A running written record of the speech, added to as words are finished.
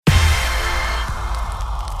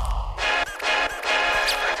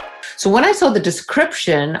So when I saw the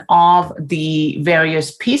description of the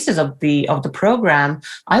various pieces of the program,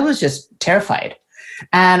 I was just terrified.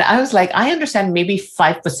 And I was like, I understand maybe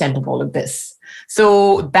 5% of all of this.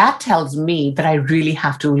 So that tells me that I really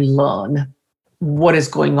have to learn what is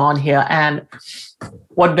going on here. And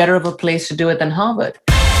what better of a place to do it than Harvard?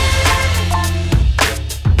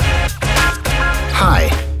 Hi,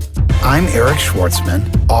 I'm Eric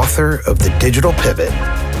Schwartzman, author of The Digital Pivot,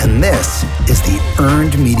 and this is the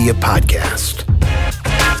Earned Media Podcast.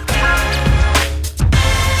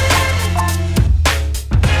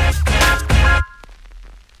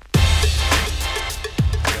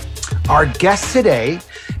 Our guest today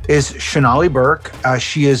is Shonali Burke.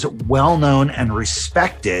 She is well known and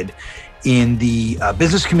respected in the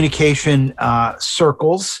business communication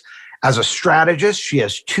circles. As a strategist, she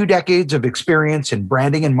has 2 decades of experience in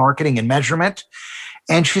branding and marketing and measurement.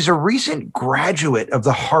 And she's a recent graduate of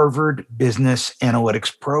the Harvard Business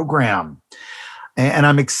Analytics program. And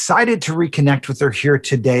I'm excited to reconnect with her here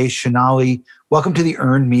today. Shonali, welcome to the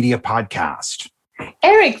Earned Media Podcast.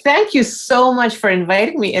 Eric, thank you so much for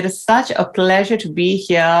inviting me. It is such a pleasure to be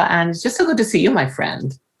here. And it's just so good to see you, my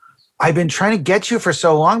friend. I've been trying to get you for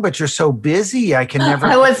so long, but you're so busy. I can never.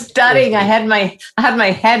 I was studying. I had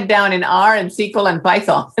my head down in R and SQL and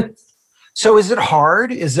Python. So is it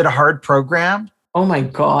hard? Is it a hard program? Oh my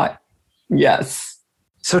God. Yes.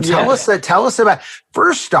 So tell us about,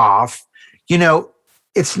 first off,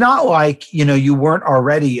 it's not like, you weren't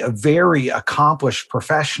already a very accomplished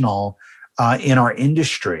professional in our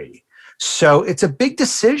industry. So it's a big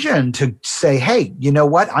decision to say, hey, you know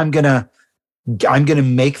what? I'm going to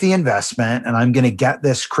make the investment and I'm going to get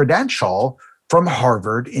this credential from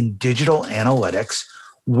Harvard in digital analytics.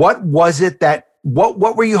 What was it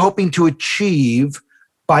what were you hoping to achieve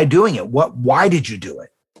by doing it? Why did you do it?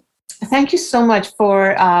 Thank you so much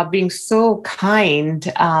for being so kind.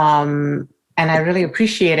 And I really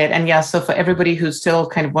appreciate it. And yeah, so for everybody who's still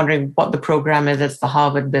kind of wondering what the program is, it's the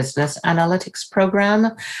Harvard Business Analytics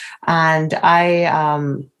program. And I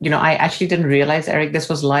actually didn't realize, Eric, this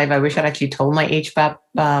was live. I wish I'd actually told my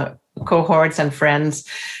HBAP cohorts and friends,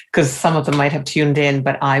 because some of them might have tuned in,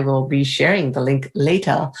 but I will be sharing the link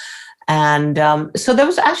later. And so there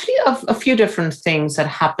was actually a few different things that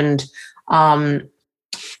happened.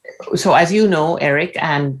 So as you know, Eric,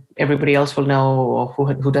 and everybody else will know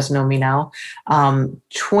who doesn't know me now,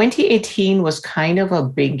 2018 was kind of a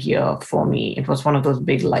big year for me. It was one of those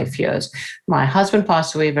big life years. My husband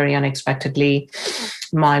passed away very unexpectedly.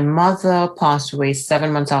 My mother passed away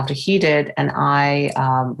 7 months after he did, and I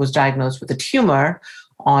was diagnosed with a tumor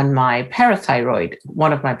on my parathyroid,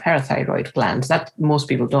 one of my parathyroid glands. That most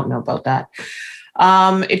people don't know about that.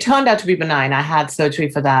 It turned out to be benign. I had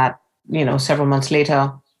surgery for that, several months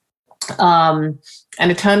later. And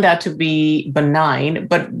it turned out to be benign,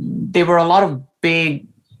 but there were a lot of big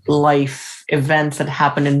life events that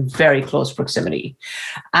happened in very close proximity.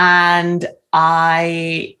 And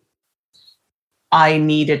I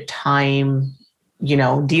needed time,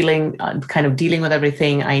 dealing with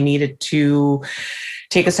everything. I needed to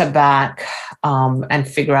take a step back and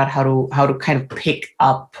figure out how to kind of pick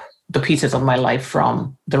up the pieces of my life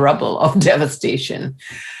from the rubble of devastation.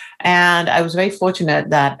 And I was very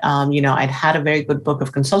fortunate that, I'd had a very good book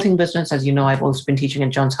of consulting business. As you know, I've also been teaching at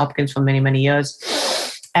Johns Hopkins for many, many years.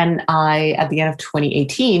 And at the end of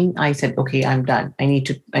 2018, I said, okay, I'm done. I need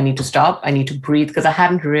to stop. I need to breathe, because I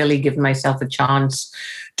hadn't really given myself a chance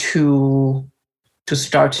to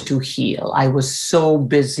start to heal. I was so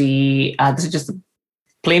busy. This is just the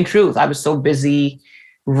plain truth. I was so busy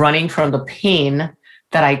running from the pain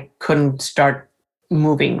that I couldn't start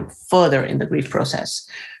moving further in the grief process.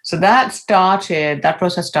 So that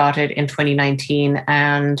process started in 2019.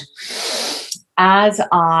 And as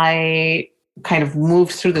I kind of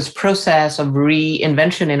moved through this process of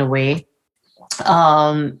reinvention in a way,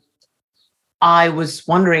 I was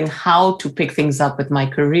wondering how to pick things up with my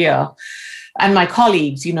career. And my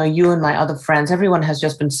colleagues, you and my other friends, everyone has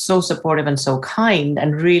just been so supportive and so kind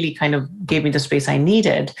and really kind of gave me the space I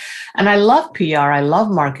needed. And I love PR, I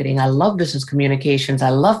love marketing, I love business communications, I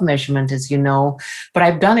love measurement, as you know, but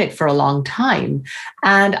I've done it for a long time.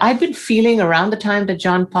 And I'd been feeling around the time that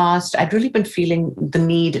John passed, I'd really been feeling the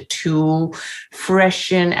need to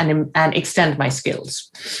freshen and extend my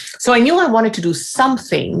skills. So I knew I wanted to do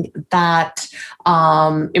something that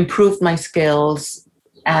improved my skills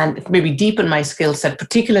and maybe deepen my skill set,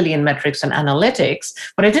 particularly in metrics and analytics,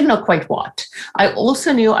 but I didn't know quite what. I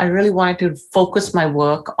also knew I really wanted to focus my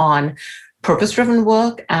work on purpose-driven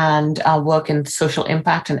work and work in social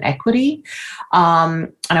impact and equity.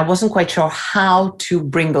 And I wasn't quite sure how to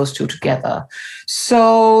bring those two together.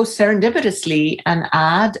 So serendipitously, an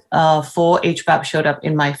ad for HBAP showed up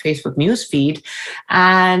in my Facebook newsfeed.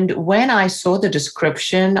 And when I saw the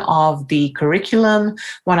description of the curriculum,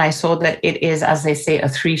 when I saw that it is, as they say, a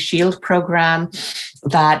 3-shield program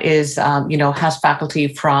that is, has faculty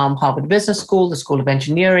from Harvard Business School, the School of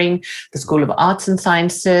Engineering, the School of Arts and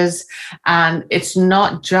Sciences. And it's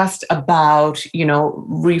not just about,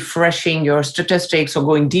 refreshing your statistics or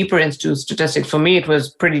going deeper into statistics. For me, it was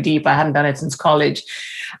pretty deep. I hadn't done it since college.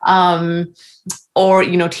 Or,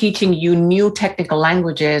 teaching you new technical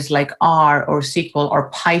languages like R or SQL or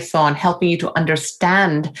Python, helping you to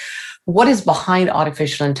understand what is behind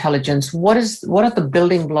artificial intelligence, what are the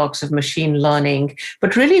building blocks of machine learning,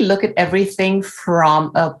 but really look at everything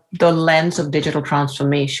from the lens of digital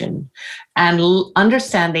transformation and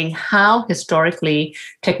understanding how historically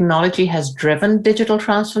technology has driven digital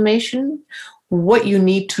transformation, what you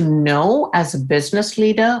need to know as a business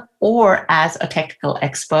leader or as a technical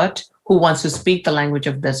expert who wants to speak the language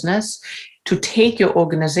of business to take your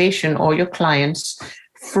organization or your clients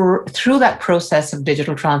through that process of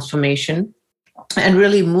digital transformation and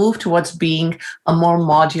really move towards being a more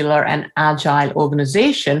modular and agile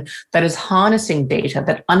organization that is harnessing data,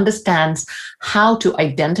 that understands how to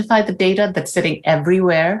identify the data that's sitting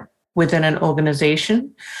everywhere within an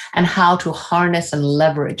organization and how to harness and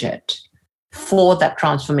leverage it for that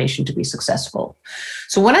transformation to be successful.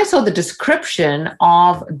 So when I saw the description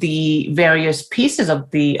of the various pieces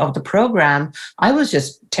of the program, I was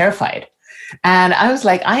just terrified. And I was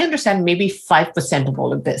like, I understand maybe 5% of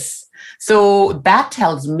all of this. So that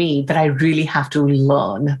tells me that I really have to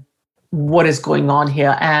learn what is going on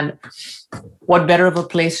here. And what better of a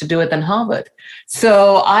place to do it than Harvard?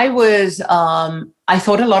 So I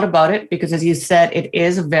thought a lot about it because, as you said, it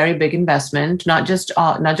is a very big investment, not just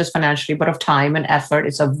financially, but of time and effort.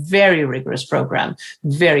 It's a very rigorous program,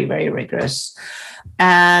 very, very rigorous.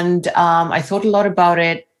 And I thought a lot about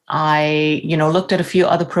it. I, looked at a few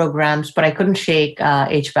other programs, but I couldn't shake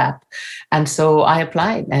HBAP. And so I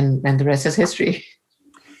applied and the rest is history.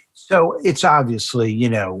 So it's obviously,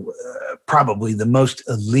 probably the most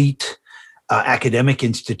elite academic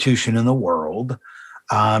institution in the world.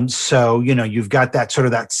 So, you've got that sort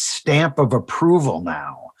of that stamp of approval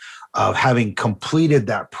now of having completed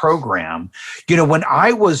that program. When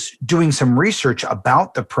I was doing some research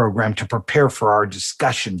about the program to prepare for our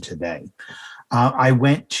discussion today, I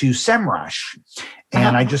went to SEMrush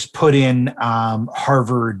and I just put in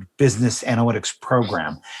Harvard Business Analytics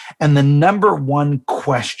Program. And the number one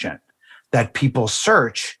question that people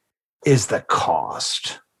search is the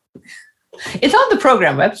cost. It's on the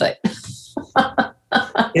program website.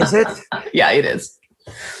 Is it? Yeah, it is.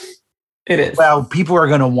 It is. Well, people are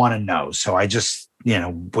going to want to know. So I just,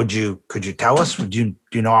 could you tell us? Do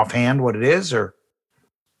you know offhand what it is or?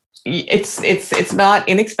 It's not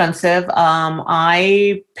inexpensive.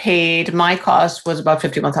 My cost was about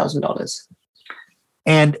 $51,000.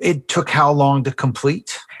 And it took how long to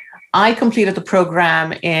complete? I completed the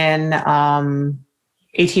program in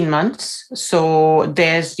 18 months. So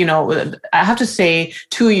there's, I have to say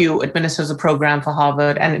 2U administers a program for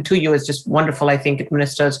Harvard, and 2U is just wonderful. I think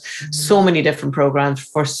administers so many different programs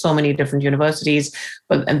for so many different universities,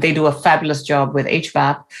 and they do a fabulous job with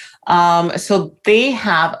HBAP. So they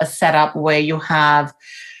have a setup where you have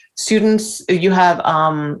students,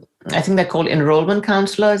 I think they're called enrollment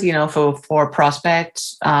counselors, for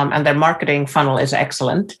prospects, and their marketing funnel is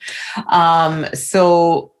excellent.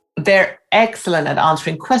 So they're excellent at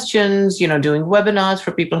answering questions, doing webinars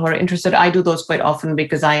for people who are interested. I do those quite often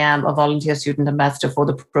because I am a volunteer student ambassador for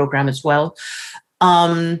the program as well.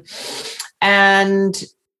 And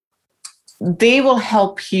they will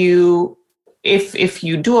help you if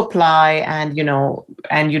you do apply and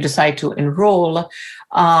you decide to enroll.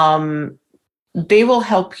 They will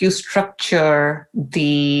help you structure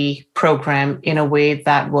the program in a way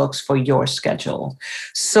that works for your schedule.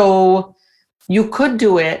 So you could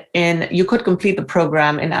complete the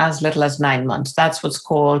program in as little as 9 months. That's what's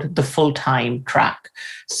called the full-time track.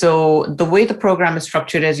 So the way the program is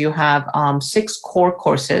structured is you have 6 core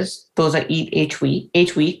courses. Those are each week,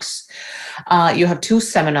 8 weeks. You have 2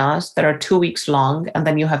 seminars that are 2 weeks long, and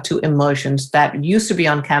then you have 2 immersions that used to be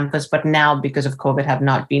on campus, but now because of COVID have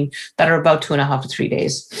not been, that are about 2.5 to 3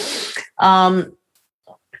 days.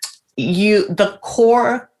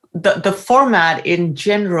 The format in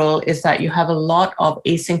general is that you have a lot of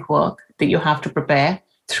async work that you have to prepare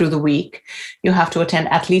through the week. You have to attend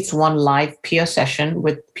at least one live peer session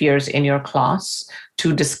with peers in your class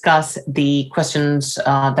to discuss the questions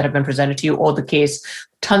that have been presented to you, or the case.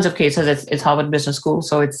 Tons of cases. It's Harvard Business School,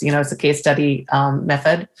 so it's a case study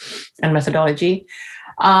method and methodology,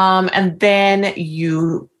 and then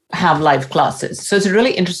you have live classes. So it's a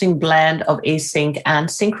really interesting blend of async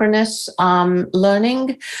and synchronous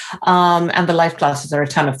learning. And the live classes are a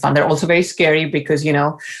ton of fun. They're also very scary because,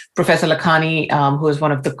 Professor Lakhani, who is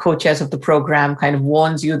one of the co-chairs of the program, kind of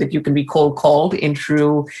warns you that you can be cold called in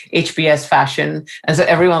true HBS fashion. And so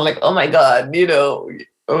everyone's like, oh my God,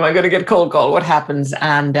 am I going to get cold called? What happens?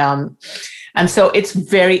 And so it's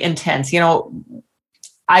very intense.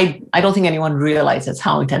 I don't think anyone realizes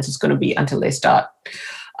how intense it's going to be until they start.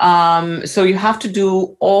 So you have to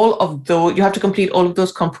do all of those, you have to complete all of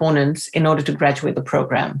those components in order to graduate the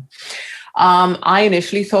program. I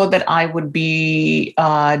initially thought that I would be,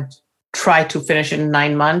 try to finish in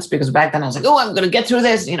 9 months, because back then I was like, oh, I'm going to get through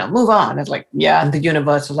this, move on. It's like, yeah. And the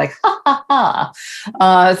universe was like, ha, ha,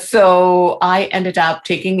 ha. So I ended up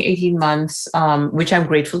taking 18 months, which I'm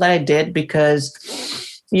grateful that I did, because,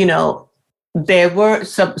 there were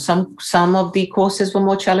some of the courses were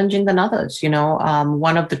more challenging than others.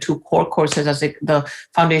 One of the two core courses, the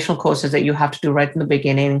foundational courses that you have to do right in the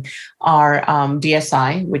beginning, are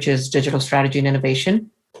DSI, which is Digital Strategy and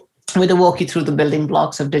Innovation. Where they walk you through the building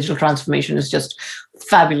blocks of digital transformation is just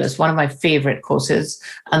fabulous. One of my favorite courses.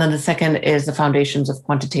 And then the second is the Foundations of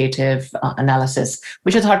Quantitative Analysis,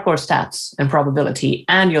 which is hardcore stats and probability,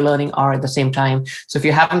 and you're learning R at the same time. So if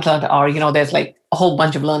you haven't learned R, there's like a whole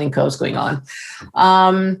bunch of learning curves going on.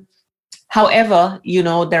 However,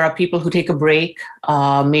 there are people who take a break.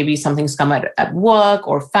 Maybe something's come at work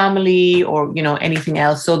or family or, anything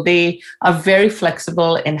else. So they are very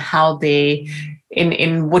flexible in how they,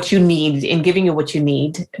 in what you need, in giving you what you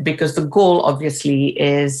need, because the goal obviously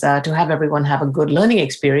is to have everyone have a good learning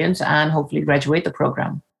experience and hopefully graduate the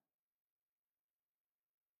program.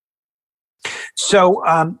 So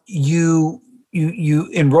you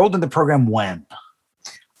enrolled in the program when?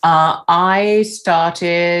 I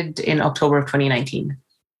started in October of 2019.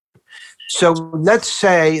 So let's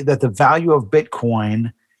say that the value of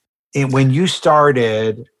Bitcoin when you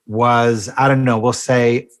started was, I don't know, we'll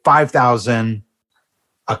say 5,000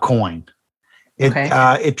 a coin.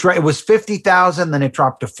 It was 50,000, then it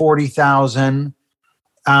dropped to 40,000.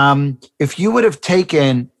 If you would have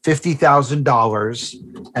taken $50,000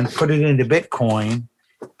 and put it into Bitcoin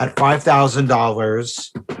at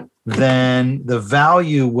 $5,000, then the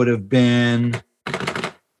value would have been,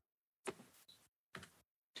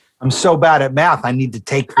 I'm so bad at math, I need to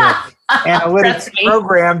take the analytics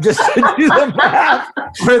program just to do the math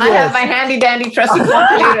for this. I have my handy dandy trusty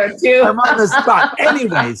calculator too. I'm on the spot.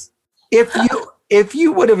 Anyways, if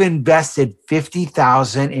you would have invested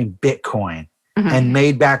 50,000 in Bitcoin and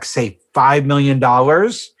made back, say, $5 million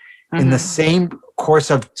in the same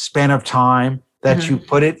course of span of time that you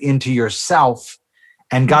put it into yourself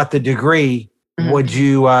and got the degree, would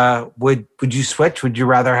you switch? Would you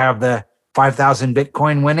rather have the 5,000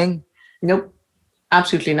 Bitcoin winning? Nope,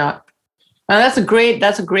 absolutely not. That's a great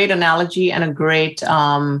analogy and a great.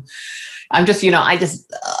 I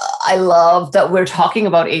love that we're talking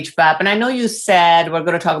about HBAP, and I know you said we're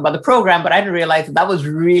going to talk about the program, but I didn't realize that was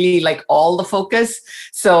really like all the focus.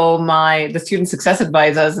 So the student success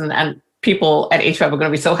advisors and people at HBAP are going to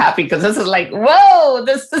be so happy, because this is like, whoa,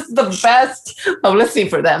 this is the best publicity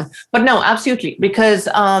for them. But no, absolutely, because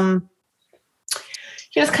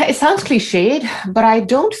it sounds cliched, but I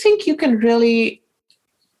don't think you can really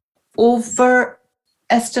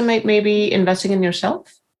overestimate maybe investing in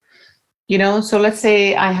yourself. So let's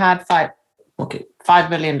say I had $5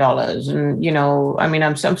 million, and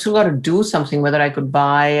I'm still got to do something, whether I could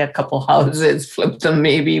buy a couple houses, flip them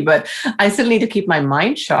maybe, but I still need to keep my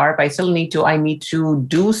mind sharp. I need to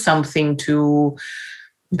do something to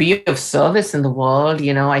be of service in the world.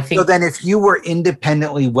 I think. So then if you were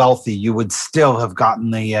independently wealthy, you would still have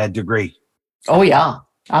gotten the degree. Oh yeah,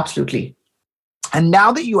 absolutely. And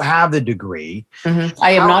now that you have the degree,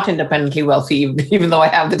 I am not independently wealthy, even though I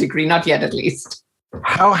have the degree, not yet at least.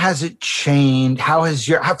 How has it changed? First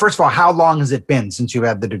of all, how long has it been since you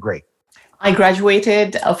had the degree? I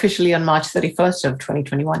graduated officially on March 31st of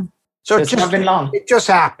 2021. So it's not been long. It just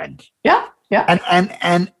happened. Yeah.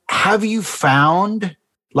 And have you found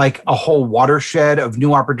like a whole watershed of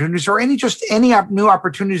new opportunities, or any new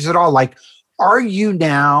opportunities at all? Like, are you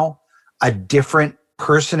now a different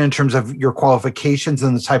person in terms of your qualifications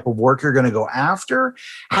and the type of work you're going to go after?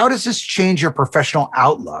 How does this change your professional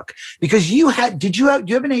outlook? Because do you have an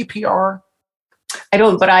APR? I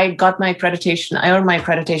don't, but I got my accreditation. I earned my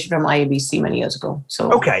accreditation from IABC many years ago.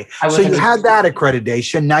 So okay, so you had that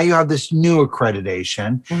accreditation. Now you have this new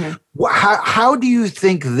accreditation. Mm-hmm. How do you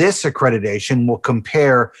think this accreditation will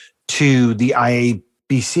compare to the IABC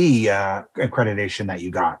accreditation that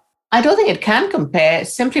you got? I don't think it can compare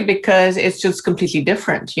simply because it's just completely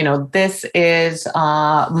different. This is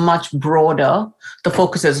much broader. The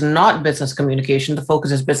focus is not business communication. The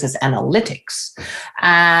focus is business analytics.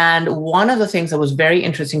 And one of the things that was very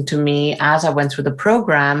interesting to me as I went through the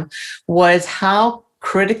program was how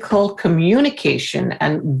critical communication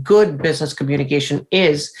and good business communication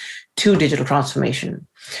is to digital transformation.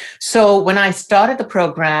 So when I started the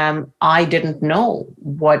program, I didn't know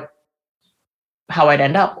how I'd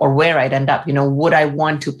end up or where I'd end up. Would I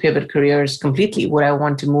want to pivot careers completely? Would I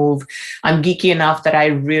want to move? I'm geeky enough that I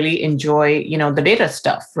really enjoy, the data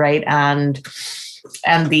stuff, right? And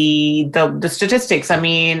the statistics. I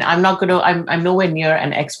mean, I'm nowhere near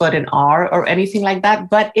an expert in R or anything like that,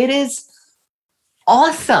 but it is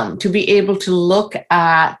awesome to be able to look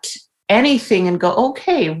at anything and go,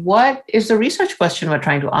 okay, what is the research question we're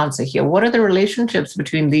trying to answer here? What are the relationships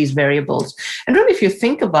between these variables? And really, if you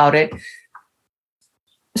think about it,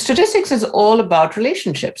 statistics is all about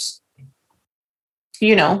relationships.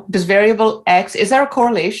 Does variable X, is there a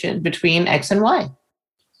correlation between X and Y?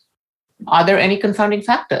 Are there any confounding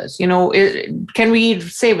factors? Can we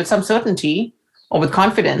say with some certainty or with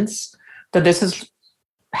confidence that this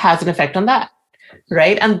has an effect on that?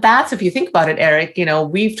 Right. And that's, if you think about it, Eric,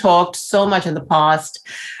 we've talked so much in the past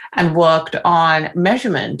and worked on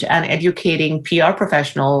measurement and educating PR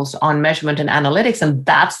professionals on measurement and analytics. And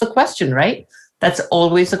that's the question, right? That's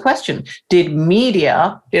always the question. Did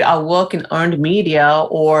our work in earned media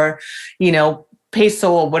or,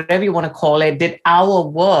 peso or whatever you want to call it, did our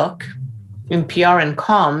work in PR and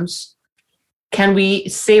comms, can we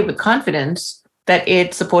say with confidence that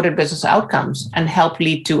it supported business outcomes and helped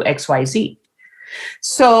lead to XYZ?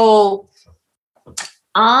 So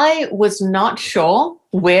I was not sure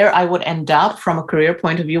where I would end up from a career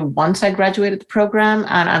point of view once I graduated the program.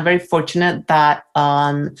 And I'm very fortunate that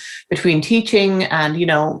between teaching and,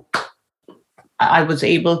 I was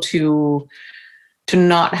able to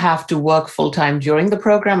not have to work full-time during the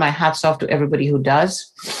program. My hats off to everybody who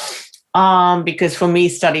does. Because for me,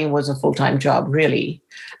 studying was a full-time job, really.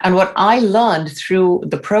 And what I learned through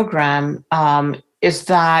the program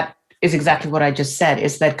is exactly what I just said,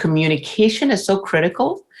 is that communication is so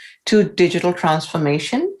critical to digital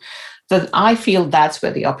transformation that I feel that's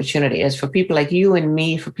where the opportunity is for people like you and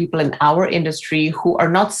me, for people in our industry who are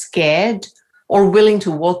not scared or willing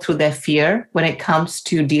to walk through their fear when it comes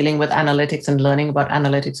to dealing with analytics and learning about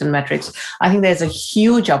analytics and metrics. I think there's a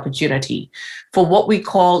huge opportunity for what we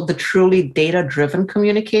call the truly data-driven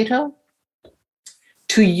communicator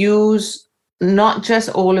to use not just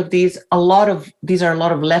all of these, these are a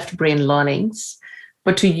lot of left brain learnings,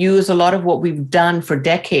 but to use a lot of what we've done for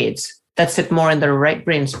decades that sit more in the right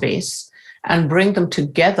brain space and bring them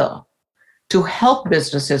together to help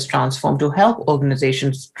businesses transform, to help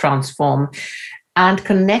organizations transform and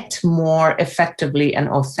connect more effectively and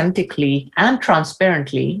authentically and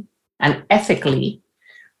transparently and ethically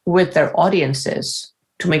with their audiences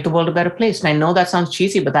to make the world a better place. And I know that sounds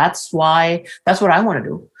cheesy, but that's what I want to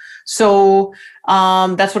do. So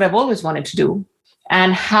that's what I've always wanted to do.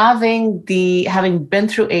 And having been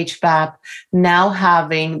through HBAP, now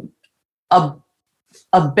having a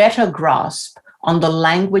better grasp on the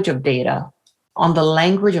language of data, on the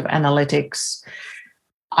language of analytics,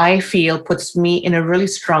 I feel puts me in a really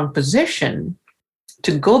strong position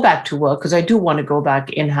to go back to work, because I do want to go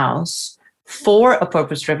back in-house for a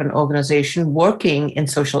purpose-driven organization working in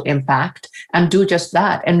social impact and do just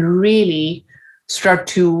that and really start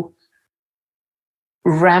to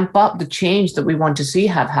ramp up the change that we want to see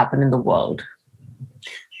have happen in the world.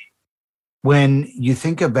 When you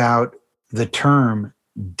think about the term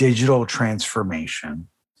digital transformation,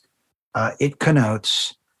 it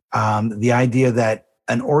connotes the idea that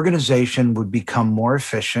an organization would become more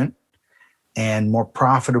efficient and more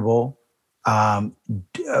profitable by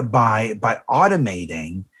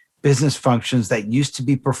automating business functions that used to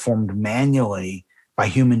be performed manually by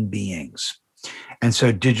human beings. And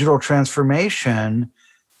so digital transformation,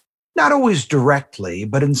 not always directly,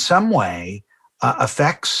 but in some way,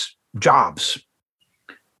 affects jobs.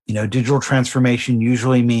 Digital transformation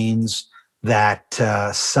usually means that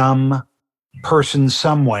some person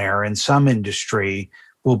somewhere in some industry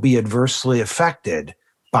will be adversely affected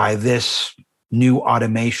by this new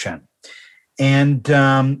automation. And,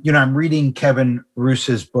 I'm reading Kevin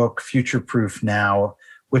Roos's book, Future Proof Now,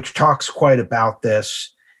 which talks quite about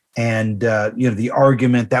this. And the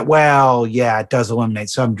argument that, well, yeah, it does eliminate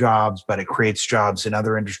some jobs, but it creates jobs in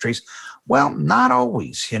other industries. Well, not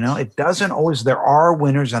always. It doesn't always. There are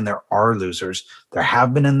winners and there are losers. There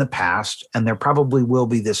have been in the past, and there probably will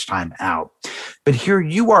be this time out. But here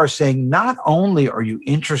you are saying not only are you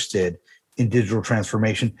interested in digital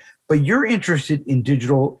transformation, but you're interested in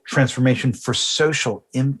digital transformation for social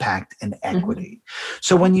impact and equity. Mm-hmm.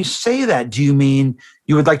 So when you say that, do you mean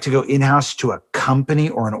you would like to go in-house to a company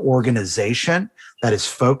or an organization that is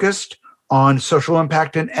focused on social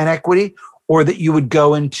impact and equity, or that you would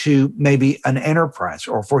go into maybe an enterprise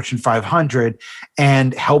or Fortune 500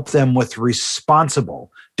 and help them with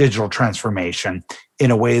responsible digital transformation in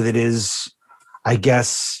a way that is, I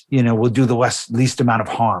guess, will do the least amount of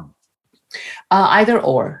harm? Either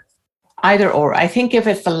or. I think if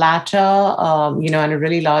it's the latter, in a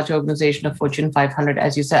really large organization of Fortune 500,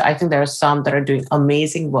 as you said, I think there are some that are doing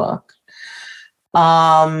amazing work.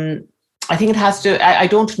 I think it has to, I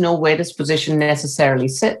don't know where this position necessarily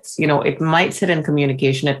sits. It might sit in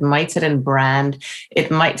communication, it might sit in brand, it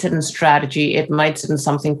might sit in strategy, it might sit in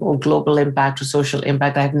something called global impact or social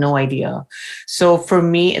impact. I have no idea. So for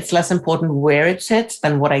me, it's less important where it sits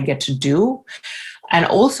than what I get to do. And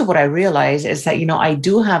also what I realize is that, I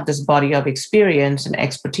do have this body of experience and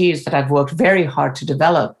expertise that I've worked very hard to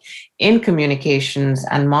develop in communications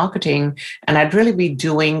and marketing. And I'd really be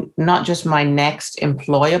doing not just my next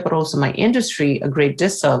employer, but also my industry a great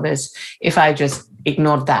disservice if I just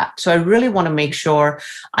ignored that. So I really want to make sure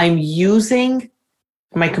I'm using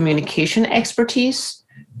my communication expertise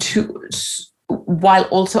while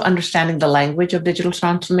also understanding the language of digital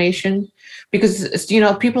transformation. Because,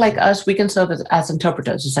 people like us, we can serve as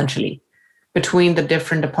interpreters, essentially, between the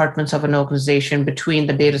different departments of an organization, between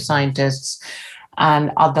the data scientists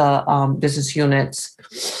and other business units,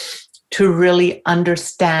 to really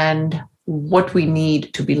understand what we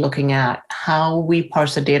need to be looking at, how we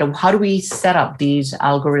parse the data, how do we set up these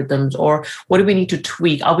algorithms, or what do we need to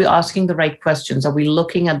tweak? Are we asking the right questions? Are we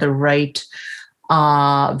looking at the right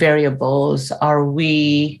variables? Are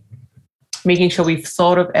we making sure we've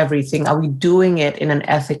thought of everything? Are we doing it in an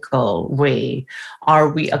ethical way? Are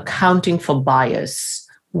we accounting for bias?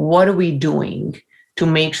 What are we doing to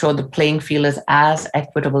make sure the playing field is as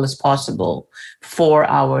equitable as possible for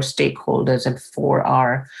our stakeholders and for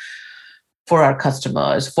our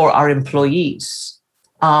customers, for our employees?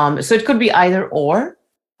 So it could be either or,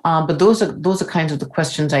 but those are kinds of the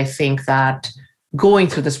questions I think that going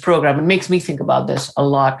through this program, it makes me think about this a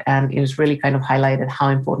lot, and it's really kind of highlighted how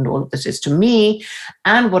important all of this is to me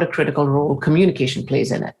and what a critical role communication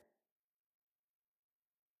plays in it.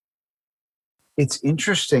 It's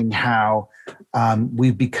interesting how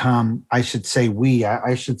we've become, I should say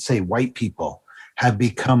white people have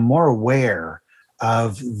become more aware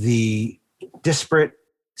of the disparate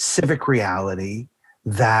civic reality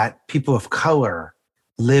that people of color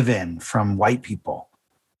live in from white people.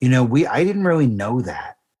 I didn't really know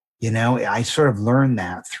that. I sort of learned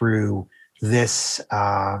that through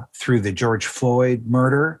the George Floyd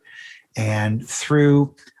murder, and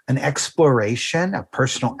through a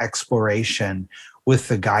personal exploration with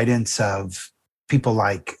the guidance of people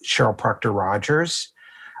like Cheryl Proctor Rogers,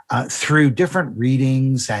 through different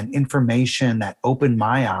readings and information that opened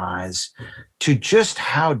my eyes to just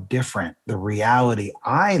how different the reality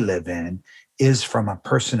I live in is from a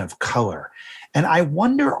person of color. And I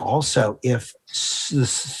wonder also if the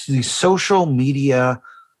social media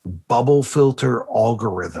bubble filter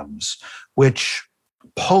algorithms, which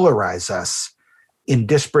polarize us in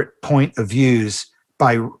disparate point of views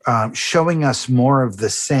by showing us more of the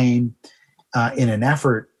same in an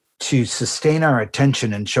effort to sustain our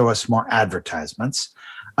attention and show us more advertisements,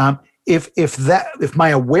 if my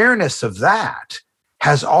awareness of that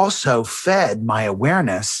has also fed my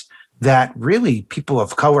awareness that really people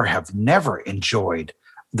of color have never enjoyed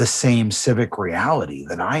the same civic reality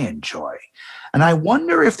that I enjoy. And I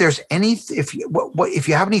wonder if there's if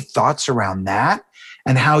you have any thoughts around that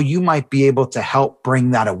and how you might be able to help bring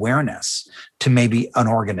that awareness to maybe an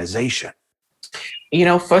organization.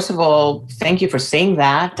 First of all, thank you for saying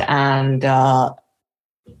that. And I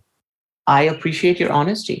appreciate your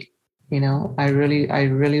honesty. I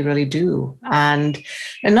really do. And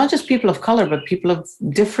not just people of color, but people of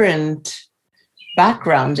different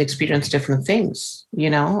backgrounds experience different things,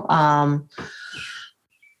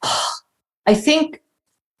 I think,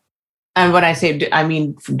 and when I say, I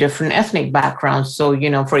mean different ethnic backgrounds. So,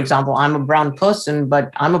 for example, I'm a brown person,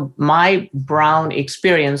 but my brown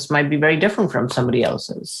experience might be very different from somebody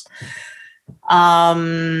else's.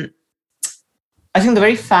 I think the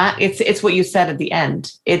very fact, it's what you said at the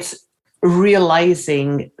end. It's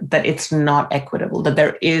realizing that it's not equitable, that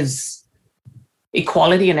there is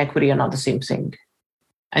equality and equity are not the same thing.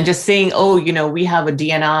 And just saying, oh, we have a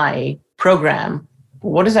D&I program,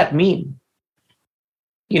 what does that mean?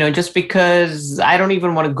 Just because I don't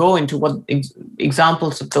even want to go into what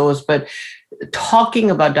examples of those, but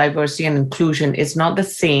talking about diversity and inclusion is not the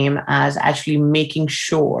same as actually making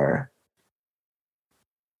sure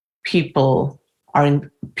people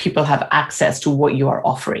have access to what you are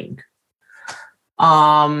offering.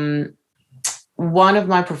 One of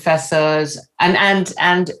my professors,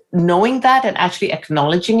 and knowing that and actually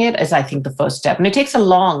acknowledging it is, I think, the first step. And it takes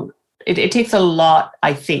a lot,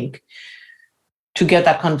 I think, to get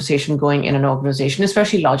that conversation going in an organization,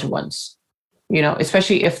 especially larger ones.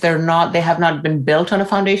 Especially if they have not been built on a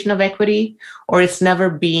foundation of equity, or it's never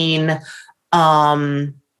been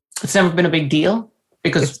a big deal.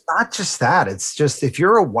 Because it's not just that. It's just, if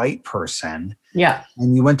you're a white person, yeah,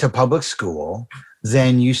 and you went to public school,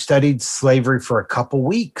 then you studied slavery for a couple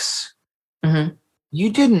weeks. Mm-hmm. You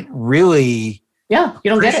didn't really you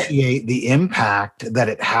don't appreciate get it. The impact that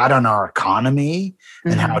it had on our economy,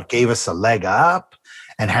 and how it gave us a leg up,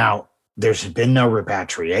 and how there's been no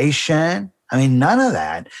repatriation. I mean, none of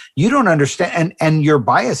that. You don't understand. And your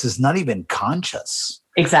bias is not even conscious.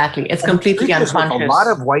 Exactly. It's completely unconscious. A lot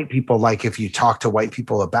of white people, like if you talk to white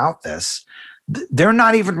people about this, they're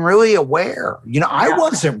not even really aware. I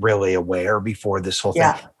wasn't really aware before this whole thing.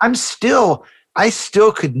 I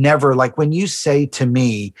still could never, like when you say to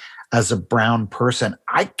me as a brown person,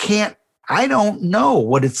 I don't know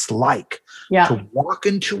what it's like to walk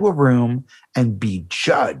into a room and be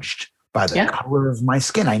judged by the color of my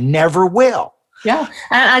skin. I never will. Yeah.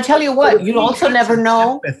 And I tell you what, you'll also never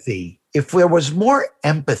know. Empathy. If there was more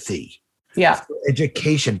empathy, for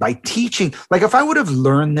education by teaching, like if I would have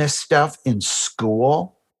learned this stuff in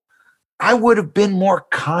school, I would have been more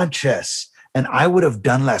conscious and I would have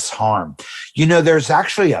done less harm. There's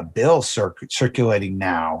actually a bill circulating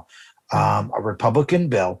now, a Republican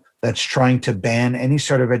bill that's trying to ban any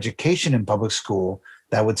sort of education in public school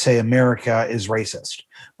that would say America is racist,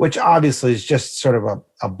 which obviously is just sort of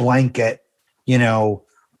a blanket,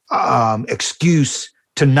 excuse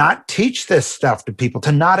to not teach this stuff to people,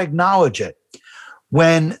 to not acknowledge it.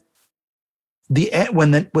 When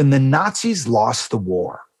the Nazis lost the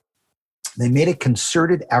war, they made a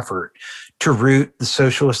concerted effort to root the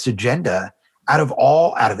socialist agenda out of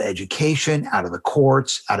education, out of the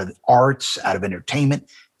courts, out of the arts, out of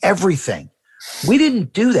entertainment, everything. We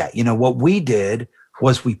didn't do that. What we did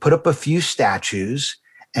was we put up a few statues,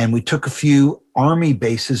 and we took a few army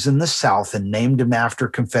bases in the South and named them after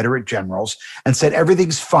Confederate generals and said,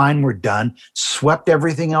 everything's fine, we're done, swept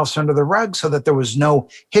everything else under the rug so that there was no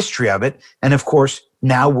history of it. And of course,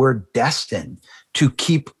 now we're destined to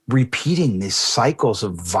keep repeating these cycles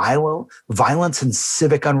of violence and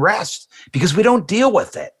civic unrest because we don't deal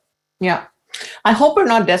with it. Yeah. I hope we're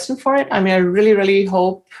not destined for it. I mean, I really, really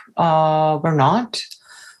hope we're not.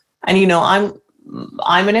 And,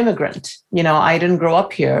 I'm an immigrant. I didn't grow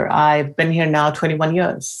up here. I've been here now 21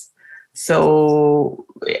 years. So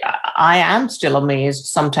I am still amazed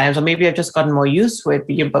sometimes, or maybe I've just gotten more used to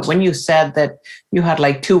it. But when you said that you had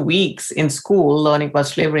like 2 weeks in school learning about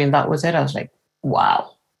slavery and that was it, I was like,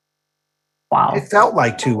 wow. It felt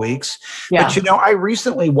like 2 weeks. Yeah. But, I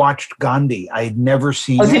recently watched Gandhi. I had never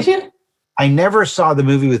seen it. Did you? I never saw the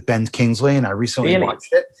movie with Ben Kingsley, and I recently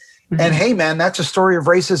watched it. And hey, man, that's a story of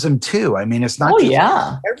racism too. I mean, it's not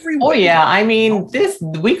everywhere. Oh yeah. I mean,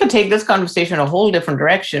 we could take this conversation a whole different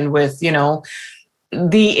direction with,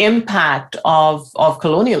 the impact of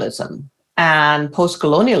colonialism and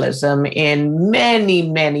post-colonialism in many,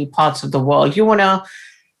 many parts of the world. You want to,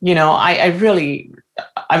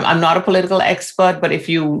 I'm not a political expert, but if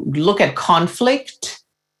you look at conflict,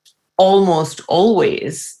 almost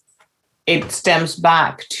always it stems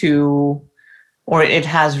back to, or it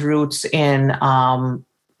has roots in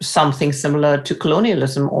something similar to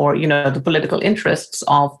colonialism or, the political interests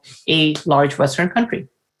of a large Western country.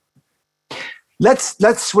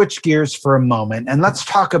 Let's switch gears for a moment and let's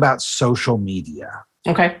talk about social media.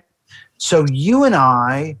 Okay. So you and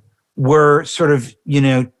I were sort of,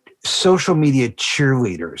 social media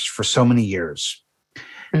cheerleaders for so many years.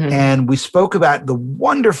 Mm-hmm. And we spoke about the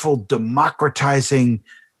wonderful democratizing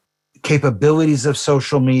capabilities of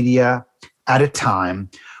social media at a time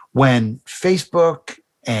when Facebook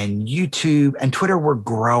and YouTube and Twitter were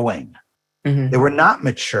growing. Mm-hmm. They were not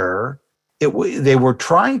mature. They were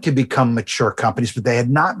trying to become mature companies, but they had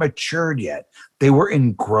not matured yet. They were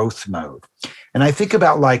in growth mode. And I think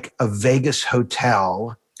about like a Vegas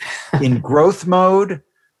hotel in growth mode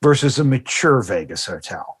versus a mature Vegas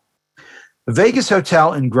hotel. The Vegas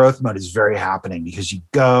hotel in growth mode is very happening because you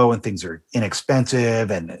go and things are inexpensive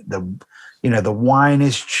and the wine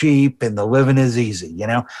is cheap and the living is easy,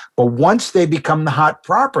 But once they become the hot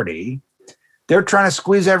property, they're trying to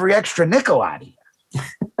squeeze every extra nickel out of you,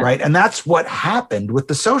 right? And that's what happened with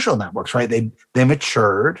the social networks, right? They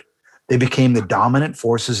matured. They became the dominant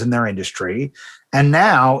forces in their industry. And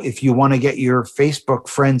now, if you want to get your Facebook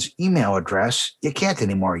friend's email address, you can't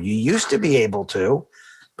anymore. You used to be able to,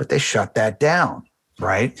 but they shut that down,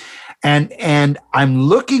 right? And I'm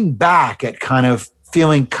looking back at kind of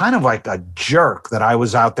feeling kind of like a jerk that I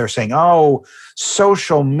was out there saying, oh,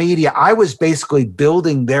 social media. I was basically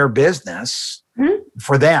building their business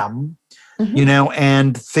for them,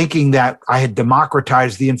 and thinking that I had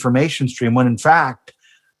democratized the information stream when in fact,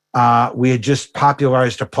 we had just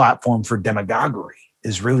popularized a platform for demagoguery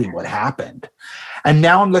is really what happened. And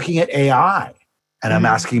now I'm looking at AI and I'm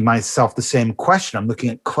asking myself the same question. I'm looking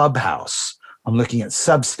at Clubhouse. I'm looking at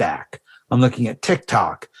Substack. I'm looking at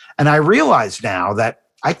TikTok. And I realize now that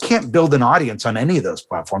I can't build an audience on any of those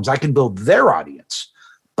platforms. I can build their audience,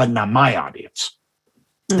 but not my audience.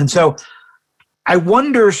 And so I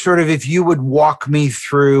wonder sort of if you would walk me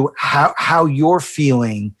through how you're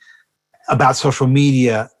feeling about social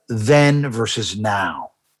media then versus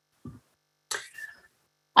now.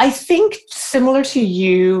 I think similar to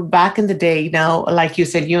you back in the day, like you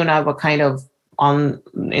said, you and I were kind of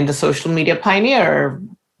in the social media pioneer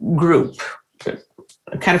group.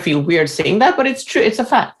 I kind of feel weird saying that, but it's true. It's a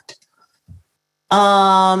fact.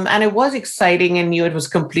 And it was exciting and new. It was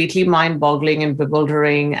completely mind-boggling and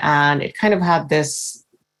bewildering. And it kind of had this,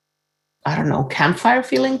 I don't know, campfire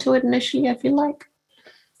feeling to it initially, I feel like.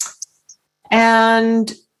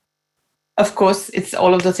 And of course, it's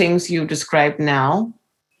all of the things you described now.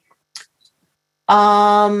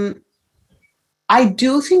 I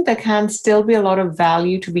do think there can still be a lot of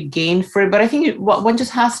value to be gained for it, but I think one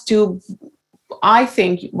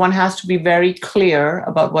has to be very clear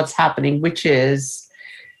about what's happening, which is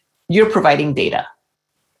you're providing data.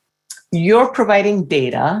 You're providing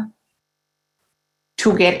data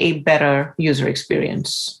to get a better user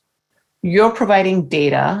experience. You're providing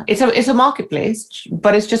data. It's a marketplace,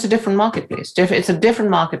 but it's just a different marketplace. It's a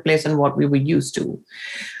different marketplace than what we were used to.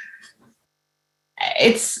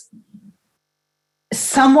 It's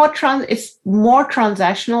somewhat it's more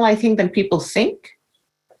transactional, I think, than people think.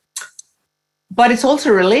 But it's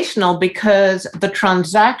also relational because the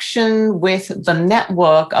transaction with the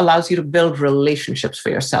network allows you to build relationships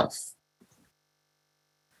for yourself.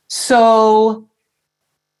 So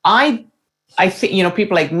I think,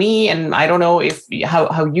 people like me, and I don't know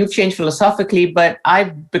how you've changed philosophically, but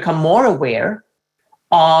I've become more aware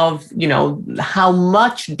of, how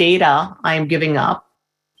much data I'm giving up.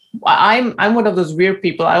 I'm one of those weird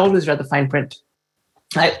people. I always read the fine print.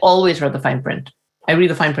 I read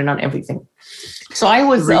the fine print on everything. So I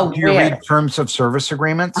was aware. Do you read terms of service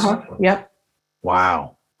agreements? Yep.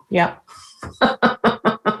 Wow. Yeah.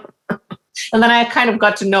 And then I kind of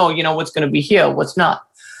got to know, what's going to be here, what's not.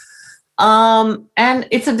 And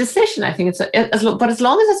it's a decision. I think but as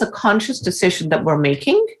long as it's a conscious decision that we're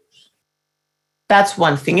making, that's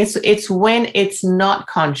one thing. It's when it's not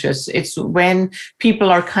conscious. It's when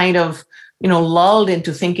people are kind of, lulled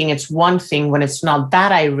into thinking it's one thing when it's not.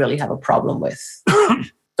 That I really have a problem with.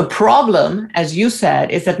 The problem, as you said,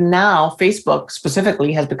 is that now Facebook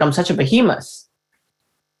specifically has become such a behemoth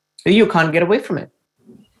that you can't get away from it.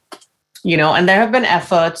 And there have been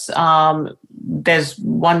efforts. There's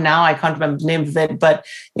one now, I can't remember the name of it, but,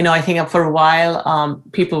 I think for a while,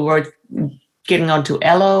 people were getting onto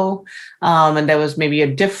Ello, and there was maybe a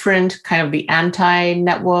different kind of the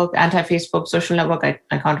anti-Facebook social network. I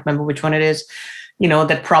can't remember which one it is,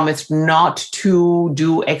 that promised not to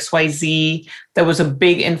do XYZ. There was a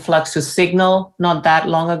big influx to Signal not that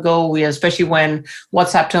long ago, especially when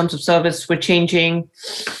WhatsApp terms of service were changing.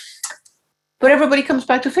 But everybody comes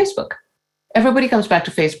back to Facebook. Everybody comes back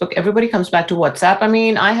to WhatsApp. I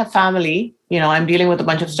mean, I have family, I'm dealing with a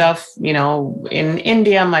bunch of stuff, in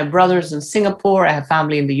India, my brother's in Singapore, I have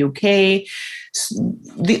family in the UK.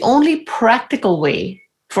 The only practical way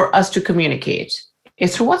for us to communicate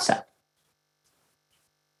is through WhatsApp.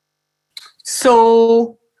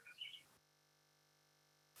 So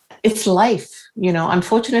it's life,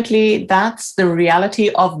 unfortunately, that's the reality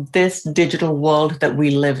of this digital world that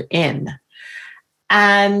we live in.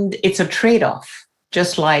 And it's a trade-off,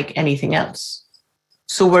 just like anything else.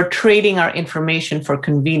 So we're trading our information for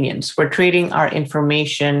convenience. We're trading our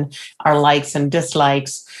information, our likes and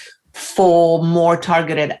dislikes, for more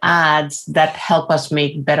targeted ads that help us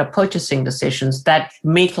make better purchasing decisions, that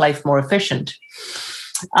make life more efficient.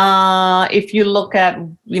 If you look at,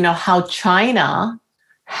 how China's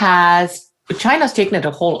taken it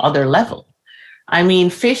a whole other level. I mean,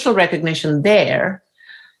 facial recognition there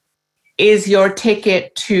is your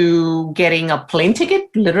ticket to getting a plane ticket,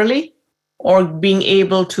 literally, or being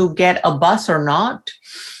able to get a bus or not.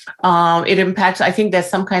 It impacts, I think there's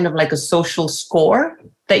some kind of like a social score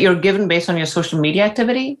that you're given based on your social media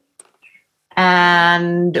activity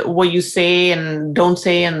and what you say and don't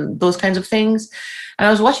say and those kinds of things. And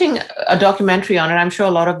I was watching a documentary on it. I'm sure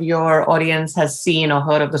a lot of your audience has seen or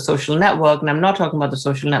heard of The Social Network. And I'm not talking about The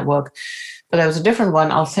Social Network, but there was a different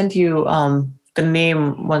one. I'll send you the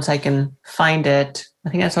name once I can find it. I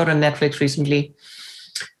think I saw it on Netflix recently.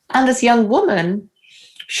 And this young woman,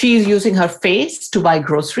 she's using her face to buy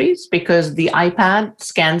groceries because the iPad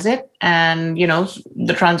scans it and,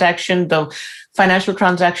 the financial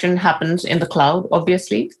transaction happens in the cloud,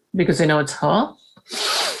 obviously, because they know it's her.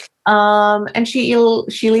 And she'll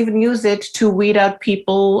even use it to weed out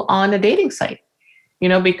people on a dating site,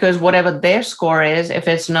 because whatever their score is, if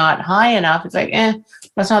it's not high enough, it's like,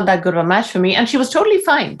 that's not that good of a match for me. And she was totally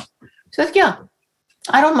fine. She's like, yeah,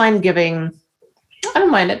 I don't mind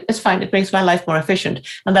it. It's fine. It makes my life more efficient.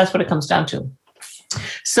 And that's what it comes down to.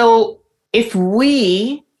 So if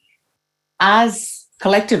we, as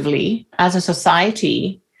collectively, as a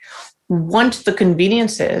society, want the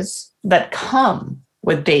conveniences that come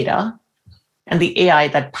with data and the AI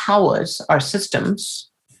that powers our systems,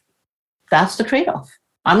 that's the trade-off.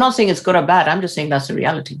 I'm not saying it's good or bad. I'm just saying that's the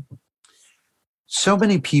reality. So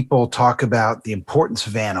many people talk about the importance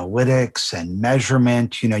of analytics and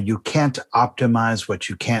measurement. You can't optimize what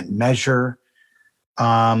you can't measure.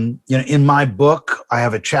 In my book, I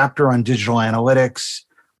have a chapter on digital analytics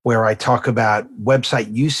where I talk about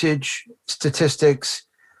website usage statistics,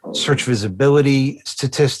 search visibility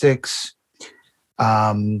statistics,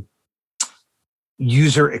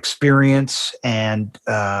 user experience and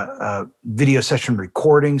video session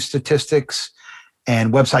recording statistics,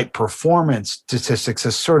 and website performance statistics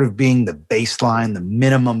as sort of being the baseline, the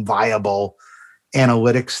minimum viable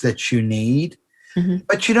analytics that you need. Mm-hmm.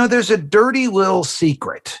 But, there's a dirty little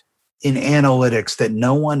secret in analytics that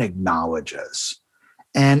no one acknowledges.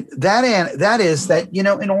 And that is that,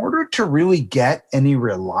 in order to really get any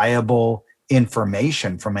reliable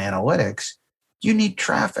information from analytics, you need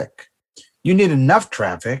traffic. You need enough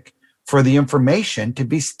traffic for the information to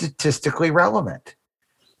be statistically relevant.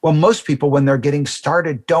 Well, most people, when they're getting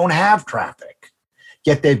started, don't have traffic,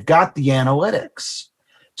 yet they've got the analytics.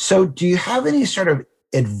 So do you have any sort of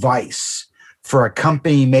advice for a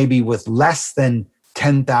company maybe with less than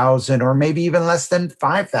 10,000 or maybe even less than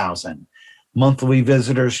 5,000 monthly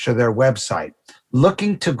visitors to their website,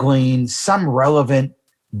 looking to glean some relevant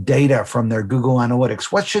data from their Google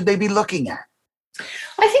Analytics? What should they be looking at?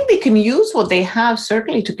 I think they can use what they have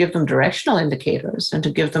certainly to give them directional indicators and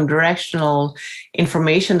to give them directional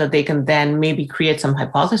information that they can then maybe create some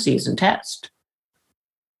hypotheses and test.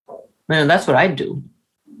 And that's what I do.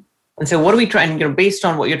 And so what are we trying, based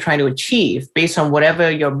on what you're trying to achieve, based on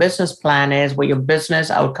whatever your business plan is, what your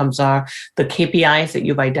business outcomes are, the KPIs that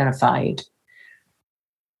you've identified,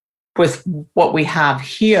 with what we have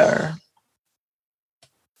here,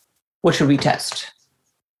 what should we test?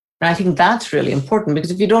 And I think that's really important,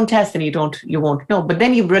 because if you don't test, then you won't know. But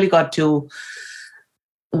then you've really got to,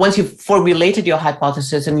 once you've formulated your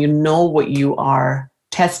hypothesis and you know what you are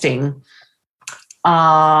testing,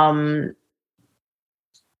 I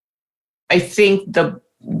think the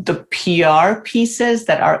PR pieces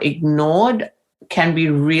that are ignored can be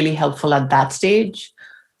really helpful at that stage.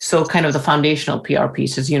 So kind of the foundational PR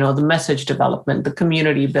pieces, the message development, the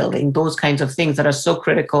community building, those kinds of things that are so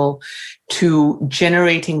critical to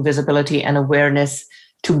generating visibility and awareness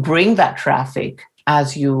to bring that traffic,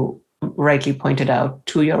 as you rightly pointed out,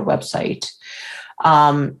 to your website.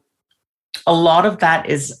 A lot of that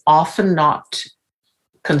is often not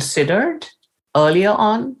considered earlier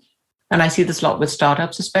on. And I see this a lot with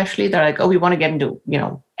startups, especially. They're like, oh, we want to get into,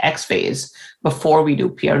 X phase before we do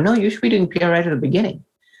PR. No, you should be doing PR right at the beginning.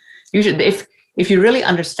 You should, if you really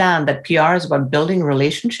understand that PR is about building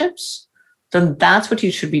relationships, then that's what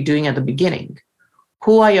you should be doing at the beginning.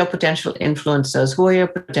 Who are your potential influencers? Who are your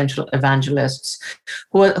potential evangelists?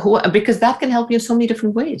 Because that can help you in so many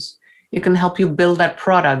different ways. It can help you build that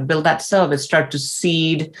product, build that service, start to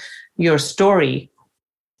seed your story.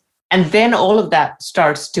 And then all of that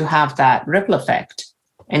starts to have that ripple effect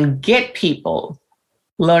and get people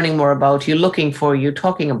learning more about you, looking for you,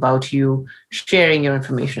 talking about you, sharing your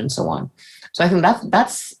information, and so on. So I think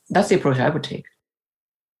that's the approach I would take.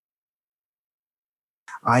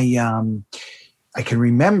 I can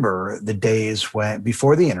remember the days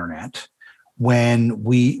before the internet,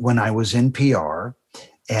 when I was in PR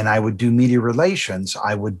and I would do media relations,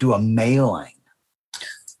 I would do a mailing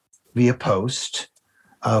via post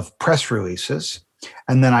of press releases,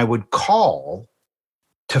 and then I would call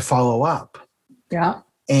to follow up. Yeah.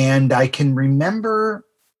 And I can remember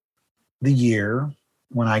the year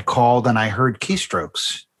when I called and I heard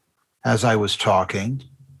keystrokes as I was talking,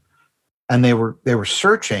 and they were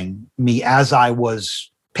searching me as I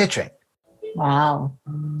was pitching. Wow.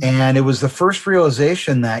 And it was the first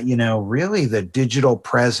realization that, really the digital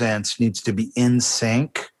presence needs to be in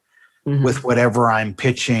sync with whatever I'm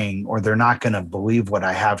pitching, or they're not going to believe what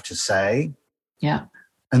I have to say. Yeah.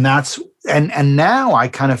 And that's, and now I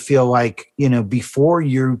kind of feel like, before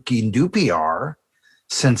you can do PR,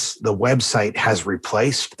 since the website has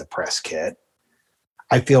replaced the press kit,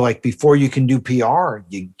 I feel like before you can do PR,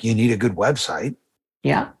 you need a good website.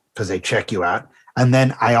 Yeah. Because they check you out. And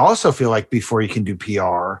then I also feel like before you can do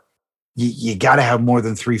PR, you got to have more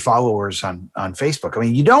than 3 followers on Facebook. I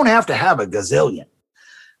mean, you don't have to have a gazillion,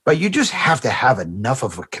 but you just have to have enough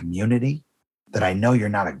of a community that I know you're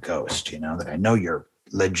not a ghost, that I know you're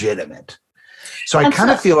legitimate. So I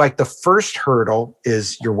kind of feel like the first hurdle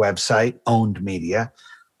is your website, owned media.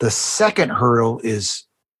 The second hurdle is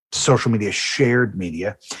social media, shared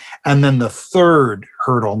media. And then the third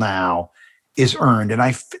hurdle now is earned. And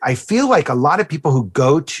I feel like a lot of people who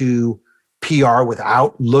go to PR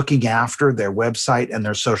without looking after their website and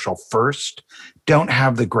their social first don't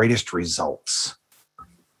have the greatest results.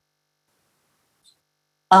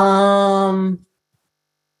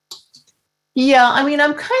 Yeah, I mean,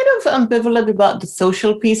 I'm kind of ambivalent about the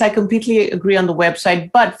social piece. I completely agree on the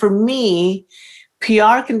website, but for me,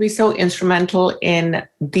 PR can be so instrumental in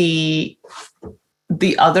the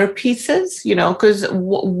other pieces, because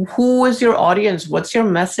who is your audience? What's your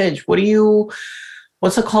message?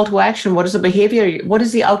 What's the call to action? What is the behavior? What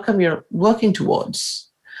is the outcome you're working towards?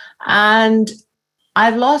 And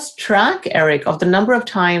I've lost track, Eric, of the number of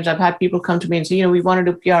times I've had people come to me and say, we want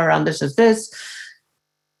to do PR around this as this,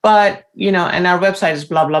 but, and our website is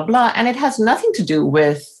blah, blah, blah. And it has nothing to do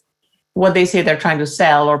with what they say they're trying to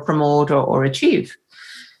sell or promote or achieve.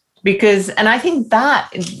 And I think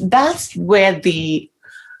that's where the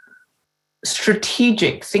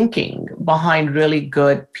strategic thinking behind really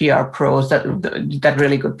good PR pros that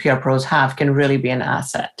really good PR pros have can really be an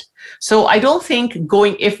asset. So I don't think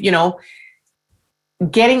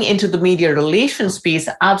getting into the media relations piece,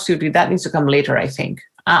 absolutely, that needs to come later, I think.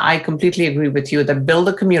 I completely agree with you that build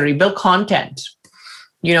a community, build content,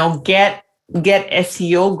 get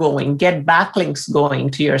SEO going, get backlinks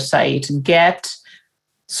going to your site,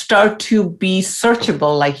 start to be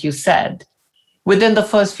searchable, like you said, within the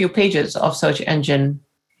first few pages of search engine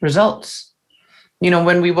results.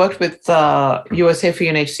 When we worked with USA for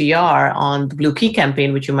UNHCR on the Blue Key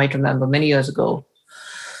campaign, which you might remember many years ago,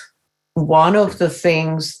 one of the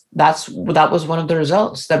things that was one of the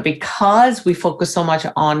results, that because we focused so much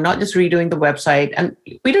on not just redoing the website, and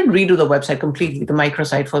we didn't redo the website completely, the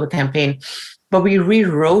microsite for the campaign, but we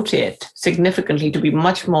rewrote it significantly to be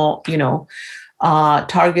much more,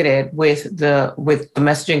 targeted with the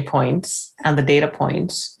messaging points and the data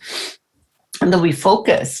points. And then we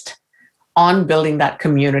focused on building that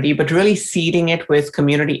community, but really seeding it with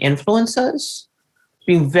community influencers,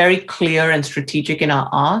 being very clear and strategic in our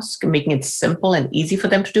ask, making it simple and easy for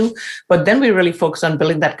them to do. But then we really focus on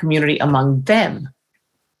building that community among them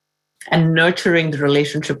and nurturing the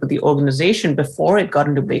relationship with the organization before it got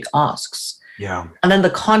into big asks. Yeah. And then the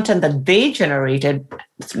content that they generated,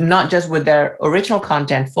 not just with their original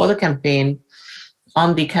content for the campaign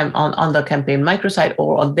on the campaign microsite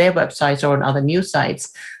or on their websites or on other news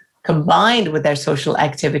sites, combined with their social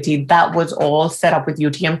activity, that was all set up with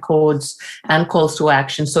UTM codes and calls to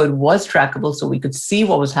action. So it was trackable, so we could see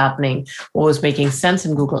what was happening, what was making sense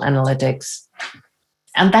in Google Analytics.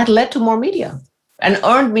 And that led to more media. And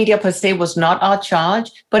earned media per se was not our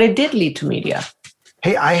charge, but it did lead to media.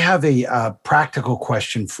 Hey, I have a practical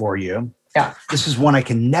question for you. Yeah. This is one I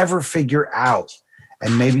can never figure out,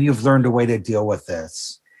 and maybe you've learned a way to deal with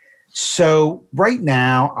this. So right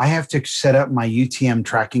now, I have to set up my UTM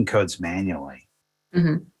tracking codes manually.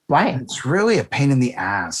 Mm-hmm. Why? It's really a pain in the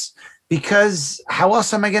ass, because how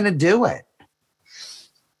else am I going to do it?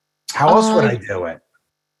 How else would I do it?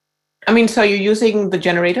 I mean, so you're using the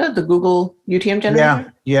generator, the Google UTM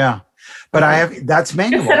generator? Yeah. But that's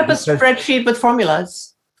manual. Just set up a spreadsheet with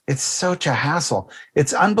formulas. It's such a hassle.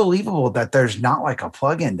 It's unbelievable that there's not like a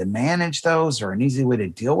plugin to manage those or an easy way to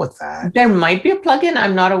deal with that. There might be a plugin.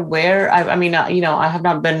 I'm not aware. I have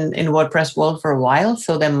not been in WordPress world for a while,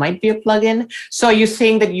 so there might be a plugin. So are you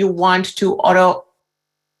saying that you want to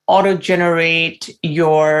auto-generate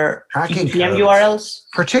your Tracking UTM codes. URLs?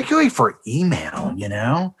 Particularly for email,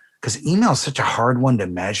 because email is such a hard one to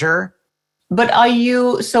measure. But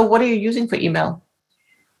so what are you using for email?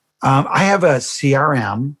 I have a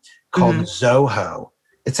CRM called Zoho.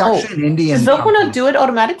 It's actually an Indian Does Zoho company. not do it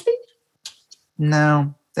automatically?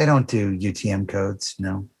 No, they don't do UTM codes.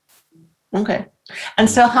 No. Okay. And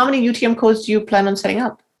so how many UTM codes do you plan on setting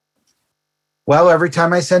up? Well, every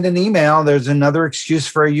time I send an email, there's another excuse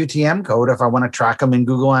for a UTM code if I want to track them in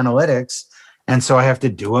Google Analytics. And so I have to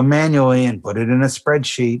do them manually and put it in a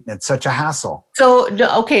spreadsheet. It's such a hassle. So,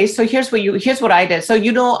 okay. So here's what I did. So,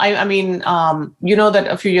 I mean, that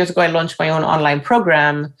a few years ago, I launched my own online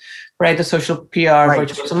program, right? The Social PR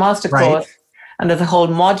Virtuoso Master Course. And there's a whole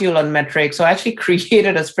module on metrics. So I actually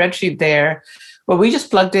created a spreadsheet there where we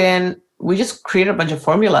just created a bunch of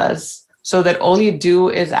formulas so that all you do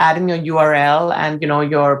is add in your URL and,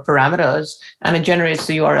 your parameters, and it generates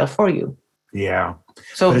the URL for you. Yeah.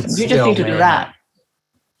 So you just need to do that.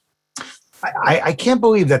 I can't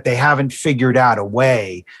believe that they haven't figured out a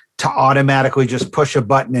way to automatically just push a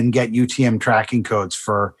button and get UTM tracking codes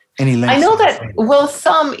for any links. I know that,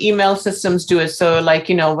 some email systems do it. So like,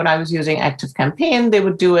 when I was using ActiveCampaign, they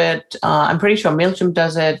would do it. I'm pretty sure MailChimp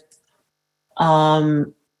does it.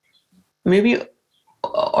 Maybe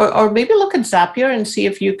look at Zapier and see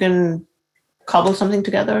if you can cobble something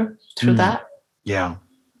together through that. Yeah.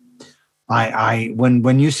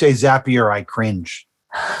 When you say Zapier, I cringe.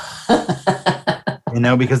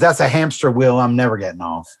 Because that's a hamster wheel I'm never getting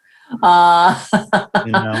off.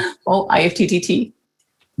 IFTTT.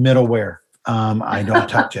 Middleware. I don't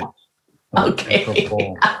touch it. Okay.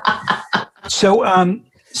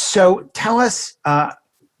 So tell us,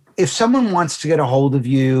 if someone wants to get a hold of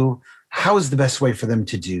you, how is the best way for them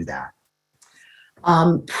to do that?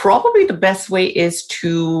 Probably the best way is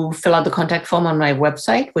to fill out the contact form on my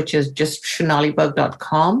website, which is just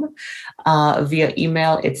shonaliburg.com. Via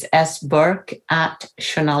email, it's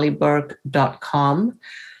sburke@shonaliburg.com.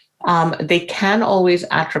 They can always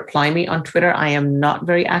 @reply me on Twitter. I am not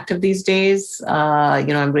very active these days.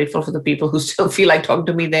 I'm grateful for the people who still feel like talking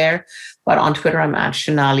to me there. But on Twitter, I'm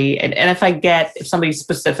 @Shonali. And if somebody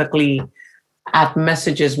specifically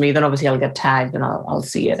messages me, then obviously I'll get tagged and I'll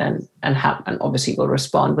see it and obviously will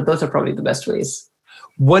respond. But those are probably the best ways.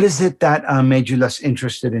 What is it that made you less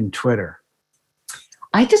interested in Twitter?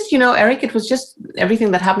 I just, Eric, it was just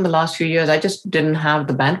everything that happened the last few years. I just didn't have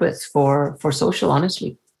the bandwidth for social,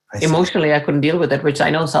 honestly. Emotionally, I couldn't deal with it, which I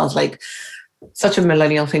know sounds like such a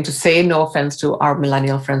millennial thing to say. No offense to our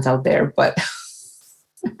millennial friends out there, but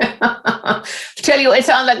tell you, it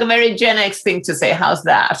sounds like a very Gen X thing to say. How's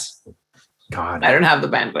that? God, I don't have the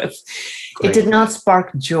bandwidth. Great. It did not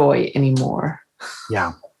spark joy anymore.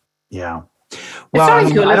 Yeah. Well, I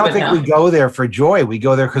don't think we go there for joy. We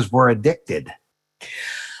go there because we're addicted.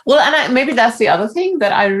 Well, and maybe that's the other thing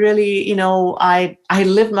that I really, I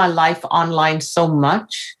lived my life online so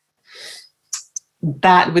much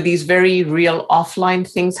that with these very real offline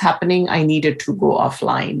things happening, I needed to go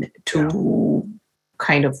offline to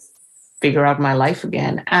kind of figure out my life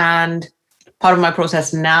again. And part of my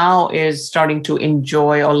process now is starting to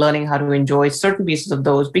enjoy or learning how to enjoy certain pieces of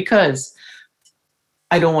those, because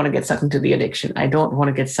I don't want to get sucked into the addiction. I don't want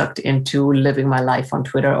to get sucked into living my life on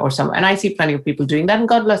Twitter or something. And I see plenty of people doing that, and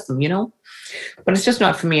God bless them, but it's just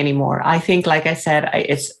not for me anymore. I think, like I said,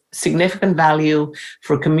 it's significant value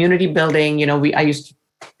for community building. I used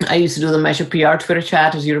to do the Measure PR Twitter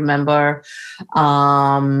chat, as you remember,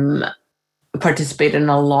 participate in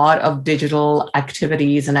a lot of digital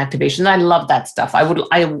activities and activations. I love that stuff. I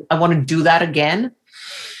want to do that again,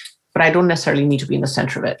 but I don't necessarily need to be in the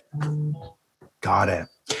center of it. Got it.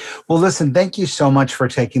 Well, listen, thank you so much for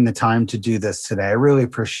taking the time to do this today. I really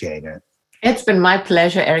appreciate it. It's been my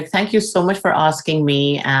pleasure, Eric. Thank you so much for asking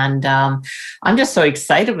me. And I'm just so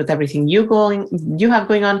excited with everything you have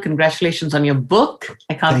going on. Congratulations on your book.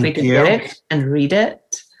 I can't wait to get it and read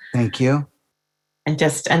it. Thank you. And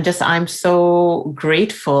just I'm so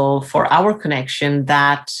grateful for our connection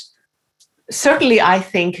that certainly I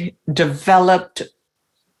think developed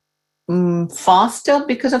faster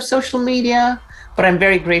because of social media, but I'm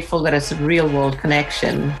very grateful that it's a real world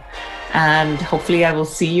connection. And hopefully I will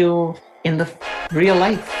see you in the real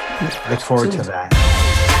life. Look forward to that.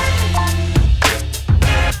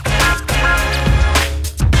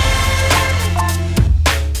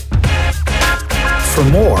 For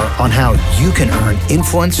more on how you can earn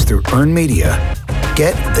influence through earned media,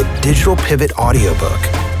 get the Digital Pivot audiobook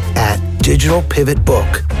at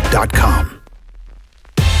digitalpivotbook.com.